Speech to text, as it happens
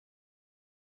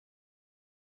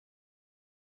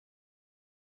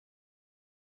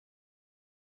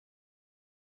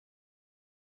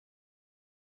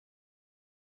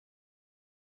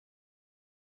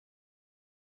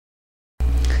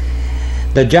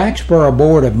The Jacksboro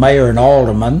Board of Mayor and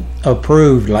Aldermen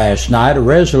approved last night a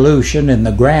resolution in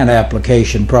the grant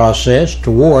application process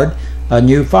toward a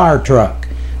new fire truck.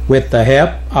 With the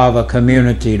help of a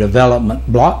community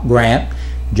development block grant,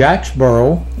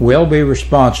 Jacksboro will be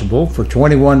responsible for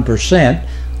 21%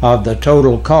 of the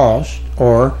total cost,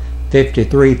 or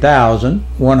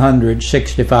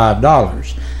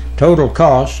 $53,165. Total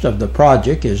cost of the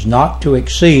project is not to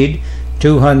exceed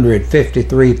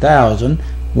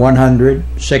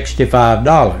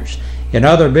 $253,165. In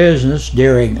other business,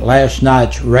 during last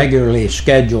night's regularly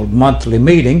scheduled monthly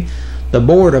meeting, the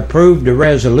board approved a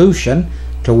resolution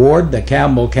toward the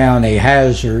Campbell County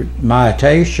Hazard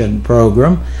Mitigation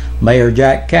Program. Mayor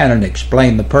Jack Cannon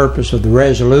explained the purpose of the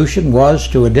resolution was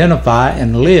to identify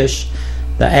and list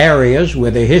the areas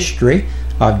with a history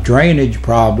of drainage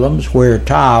problems where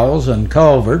tiles and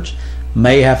culverts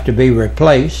may have to be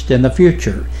replaced in the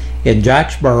future. In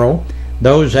Jacksboro,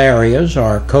 those areas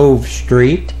are Cove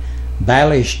Street,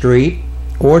 Valley Street,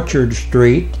 Orchard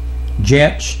Street,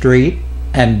 Gent Street,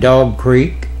 and Dog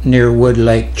Creek near Wood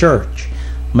Lake Church.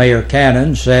 Mayor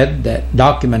Cannon said that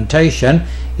documentation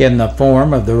in the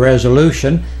form of the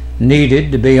resolution needed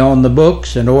to be on the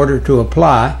books in order to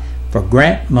apply for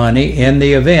grant money in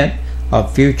the event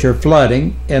of future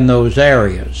flooding in those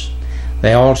areas.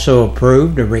 They also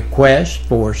approved a request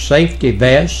for safety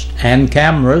vests and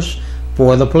cameras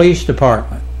for the police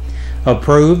department,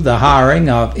 approved the hiring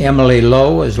of Emily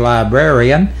Lowe as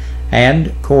librarian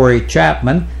and Corey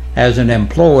Chapman as an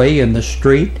employee in the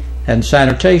street and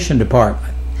sanitation department.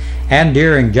 And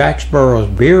during Jacksboro's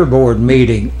Beer Board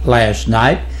meeting last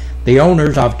night, the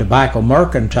owners of Tobacco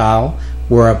Mercantile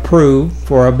were approved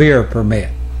for a beer permit.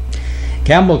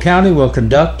 Campbell County will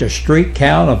conduct a street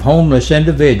count of homeless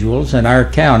individuals in our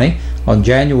county on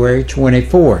January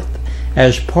 24th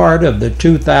as part of the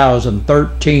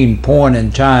 2013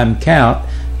 point-in-time count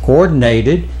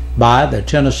coordinated by the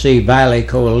Tennessee Valley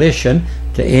Coalition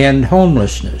to End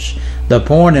Homelessness. The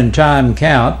point-in-time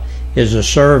count is a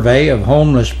survey of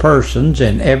homeless persons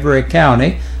in every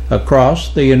county across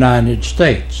the United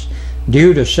States.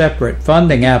 Due to separate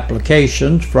funding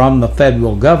applications from the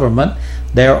federal government,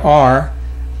 there are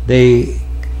the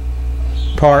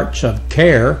parts of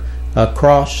care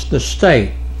across the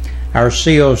state. Our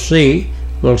COC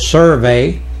will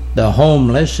survey the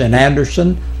homeless in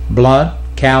Anderson, Blount,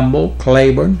 Campbell,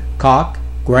 Claiborne, Cock,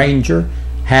 Granger,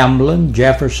 Hamlin,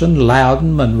 Jefferson,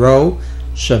 Loudoun, Monroe,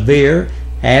 Sevier,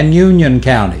 and Union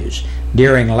counties.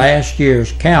 During last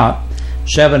year's count,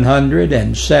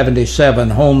 777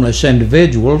 homeless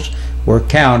individuals were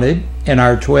counted in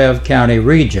our 12-county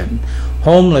region.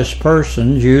 Homeless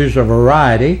persons use a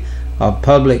variety of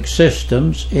public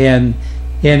systems in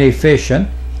inefficient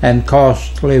and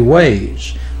costly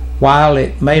ways. While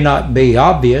it may not be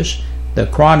obvious, the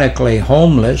chronically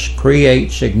homeless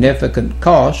create significant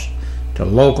costs to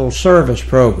local service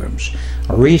programs.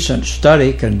 A recent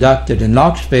study conducted in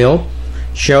Knoxville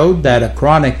showed that a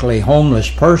chronically homeless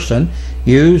person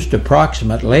used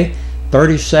approximately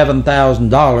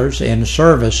 $37,000 in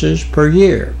services per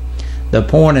year. The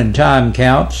point-in-time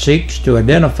count seeks to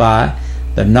identify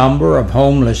the number of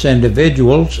homeless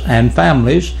individuals and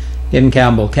families in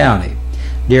Campbell County.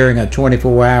 During a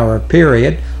 24-hour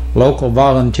period, local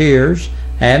volunteers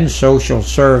and social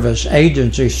service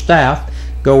agency staff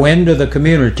go into the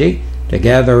community to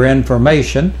gather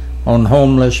information on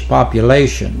homeless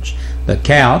populations. The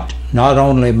count not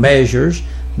only measures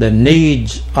the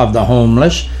needs of the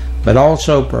homeless, but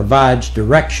also provides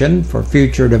direction for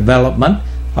future development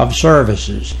of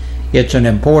services. It's an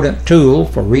important tool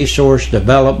for resource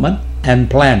development and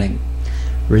planning.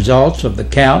 Results of the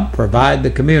count provide the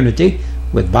community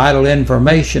with vital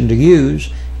information to use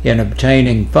in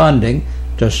obtaining funding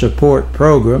to support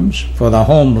programs for the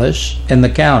homeless in the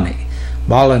county.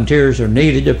 Volunteers are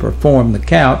needed to perform the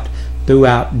count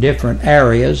throughout different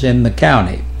areas in the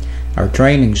county. Our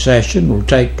training session will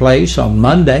take place on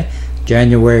Monday,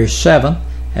 January 7th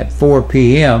at 4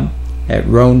 p.m. at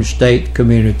Roane State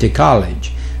Community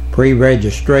College.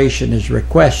 Pre-registration is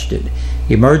requested.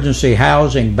 Emergency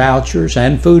housing vouchers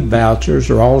and food vouchers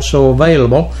are also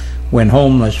available when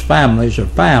homeless families are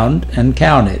found and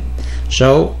counted,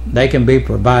 so they can be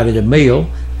provided a meal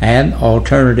and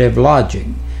alternative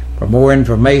lodging. For more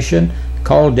information,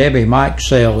 call Debbie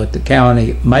Mikesell at the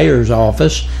County Mayor's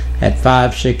Office at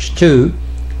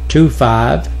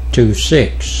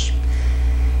 562-2526.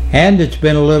 And it's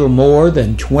been a little more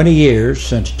than 20 years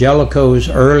since Jellicoe's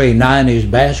early 90s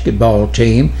basketball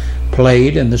team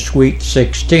played in the Sweet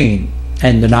 16.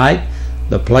 And tonight,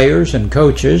 the players and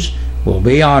coaches will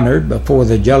be honored before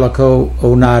the Jellicoe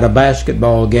Oneida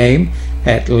basketball game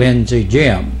at Lindsay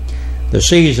Gym. The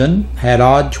season had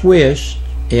odd twists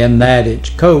in that its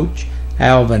coach,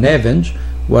 Alvin Evans,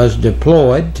 was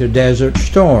deployed to Desert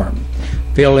Storm.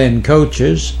 Fill-in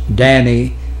coaches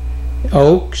Danny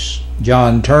Oakes,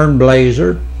 John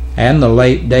Turnblazer, and the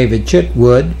late David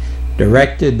Chitwood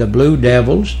directed the Blue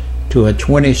Devils to a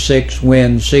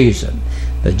 26-win season.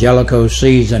 The Jellicoe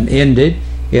season ended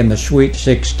in the Sweet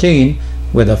 16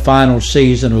 with a final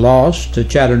season loss to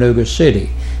Chattanooga City.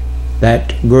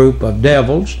 That group of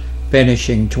Devils,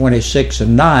 finishing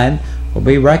 26-9, will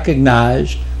be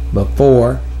recognized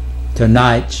before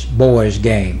tonight's boys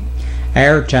game.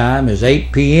 Airtime is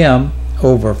 8 p.m.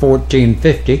 over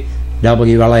 1450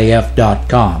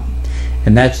 WLAF.com.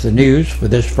 And that's the news for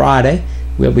this Friday.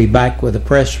 We'll be back with a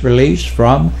press release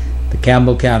from the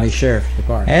Campbell County Sheriff's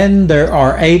Department. And there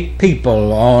are 8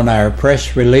 people on our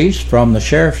press release from the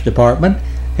Sheriff's Department.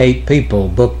 8 people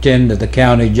booked into the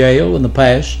county jail in the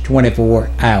past 24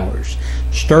 hours.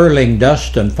 Sterling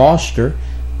Dustin Foster,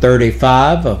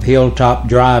 35, of Hilltop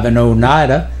Drive in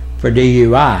Oneida, for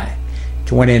DUI.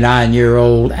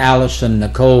 29-year-old Allison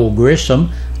Nicole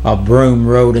Grissom of Broome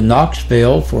Road in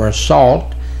Knoxville, for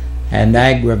assault and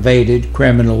aggravated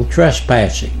criminal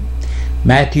trespassing.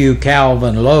 Matthew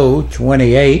Calvin Lowe,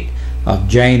 28, of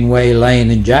Janeway Lane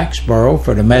in Jacksboro,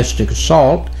 for domestic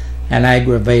assault and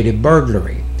aggravated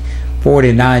burglary.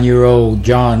 49-year-old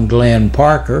John Glenn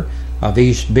Parker of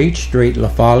East Beach Street, La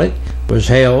Follette, was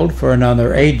held for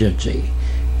another agency.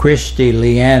 Christy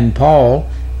Leanne Paul,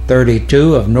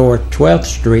 32, of North 12th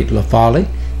Street, La Follette,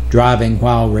 driving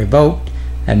while revoked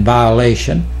and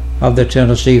violation of the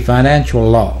Tennessee financial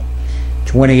law.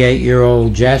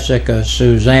 28-year-old Jessica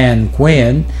Suzanne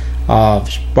Quinn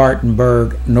of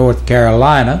Spartanburg, North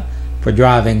Carolina, for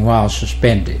driving while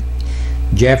suspended.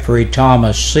 Jeffrey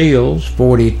Thomas Seals,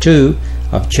 42,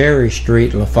 of Cherry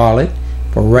Street, La Follette,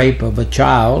 for rape of a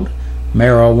child,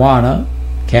 marijuana,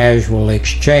 casual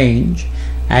exchange,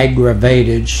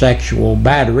 aggravated sexual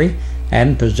battery,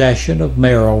 and possession of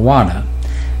marijuana.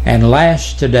 And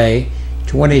last today,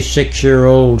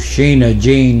 26-year-old Sheena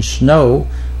Jean Snow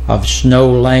of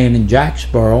Snow Lane in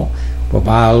Jacksboro, for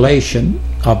violation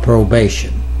of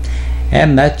probation.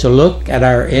 And that's a look at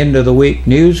our end of the week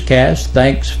newscast.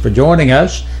 Thanks for joining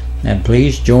us, and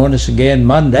please join us again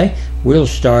Monday. We'll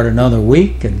start another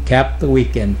week and cap the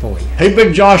weekend for you. Hey,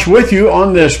 Big Josh with you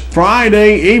on this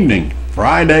Friday evening.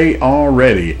 Friday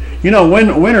already. You know,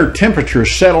 when winter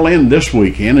temperatures settle in this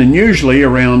weekend, and usually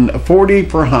around 40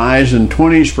 for highs and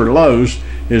 20s for lows,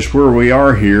 is where we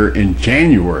are here in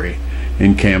January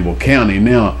in Campbell County.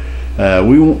 Now,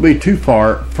 we won't be too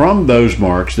far from those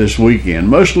marks this weekend.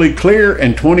 Mostly clear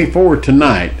and 24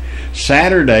 tonight.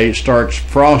 Saturday it starts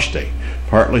frosty.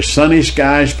 Partly sunny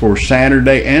skies for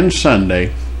Saturday and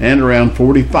Sunday, and around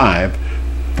 45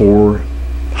 for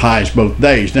highs both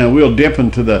days. Now, we'll dip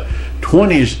into the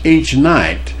 20s each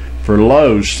night for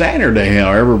lows. Saturday,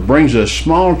 however, brings a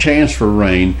small chance for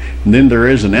rain, and then there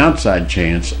is an outside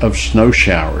chance of snow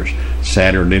showers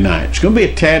Saturday night. It's going to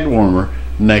be a tad warmer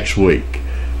next week,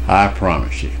 I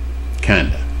promise you.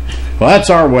 Kinda. Well, that's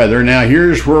our weather. Now,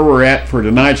 here's where we're at for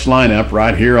tonight's lineup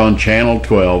right here on Channel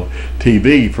 12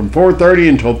 TV. From 4:30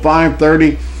 until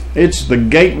 5:30, it's the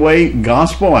Gateway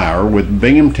Gospel Hour with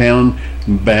Binghamtown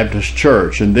Baptist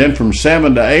Church. And then from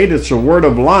 7 to 8, it's a Word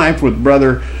of Life with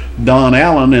Brother Don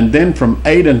Allen. And then from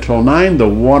 8 until 9, the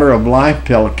Water of Life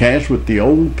telecast with the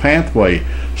Old Pathway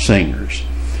Singers.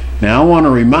 Now, I want to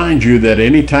remind you that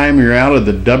anytime you're out of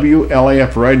the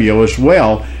WLAF radio as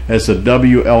well as the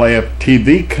WLAF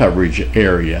TV coverage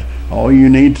area, all you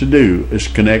need to do is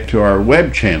connect to our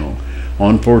web channel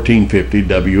on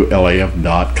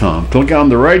 1450WLAF.com. Click on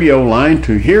the radio line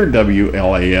to hear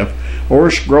WLAF,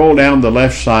 or scroll down the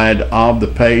left side of the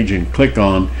page and click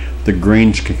on the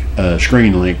green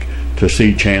screen link to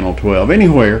see Channel 12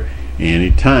 anywhere,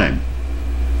 anytime.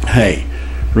 Hey,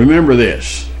 remember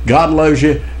this. God loves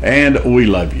you, and we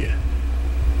love you.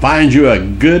 Find you a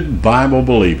good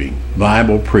Bible-believing,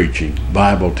 Bible-preaching,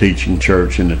 Bible-teaching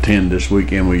church and attend this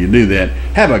weekend. Will you do that?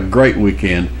 Have a great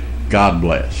weekend. God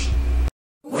bless.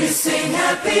 We sing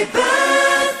happy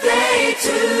birthday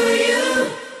to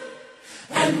you,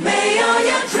 and may all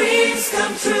your dreams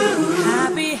come true.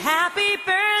 Happy, happy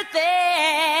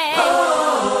birthday.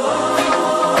 Oh,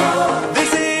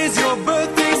 this is your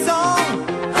birthday song.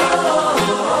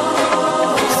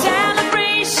 Oh,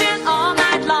 Celebration all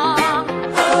night long.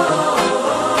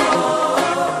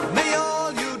 Oh, May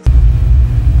all you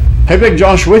Hey, Big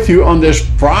Josh with you on this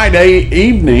Friday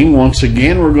evening. Once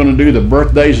again, we're going to do the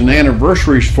birthdays and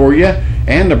anniversaries for you,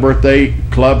 and the birthday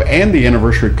club and the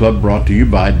anniversary club brought to you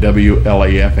by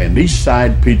WLAF and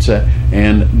Eastside Pizza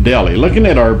and Deli. Looking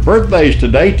at our birthdays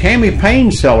today, Tammy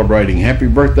Payne celebrating. Happy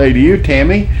birthday to you,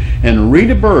 Tammy. And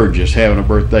Rita Burge is having a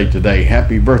birthday today.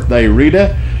 Happy birthday,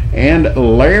 Rita. And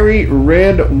Larry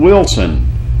Red Wilson,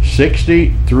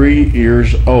 63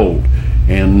 years old.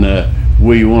 And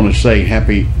we want to say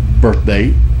happy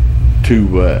birthday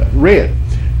to Red.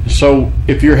 So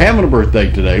if you're having a birthday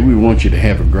today, we want you to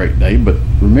have a great day, but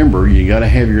remember, you got to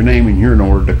have your name in here in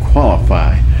order to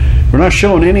qualify. We're not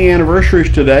showing any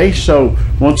anniversaries today, so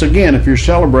once again, if you're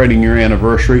celebrating your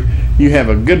anniversary, you have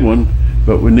a good one,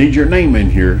 but we need your name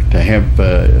in here to have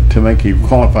to make you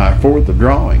qualify for the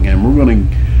drawing. And we're going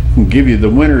to give you the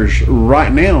winners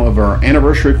right now of our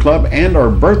anniversary club and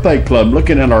our birthday club.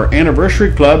 Looking at our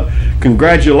anniversary club,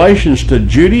 congratulations to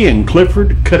Judy and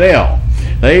Clifford Cadell.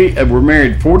 They were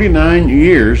married 49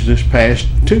 years this past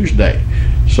Tuesday.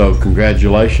 So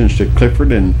congratulations to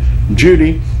Clifford and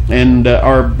Judy. And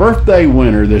our birthday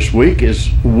winner this week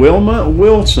is Wilma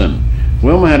Wilson.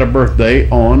 Wilma had a birthday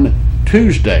on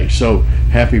Tuesday. So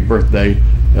happy birthday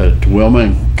to Wilma,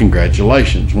 and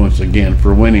congratulations once again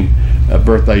for winning a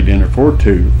birthday dinner for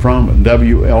two from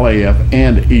WLAF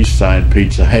and Eastside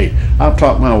Pizza. Hey, I've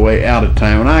talked my way out of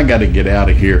town. I got to get out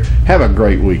of here. Have a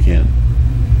great weekend.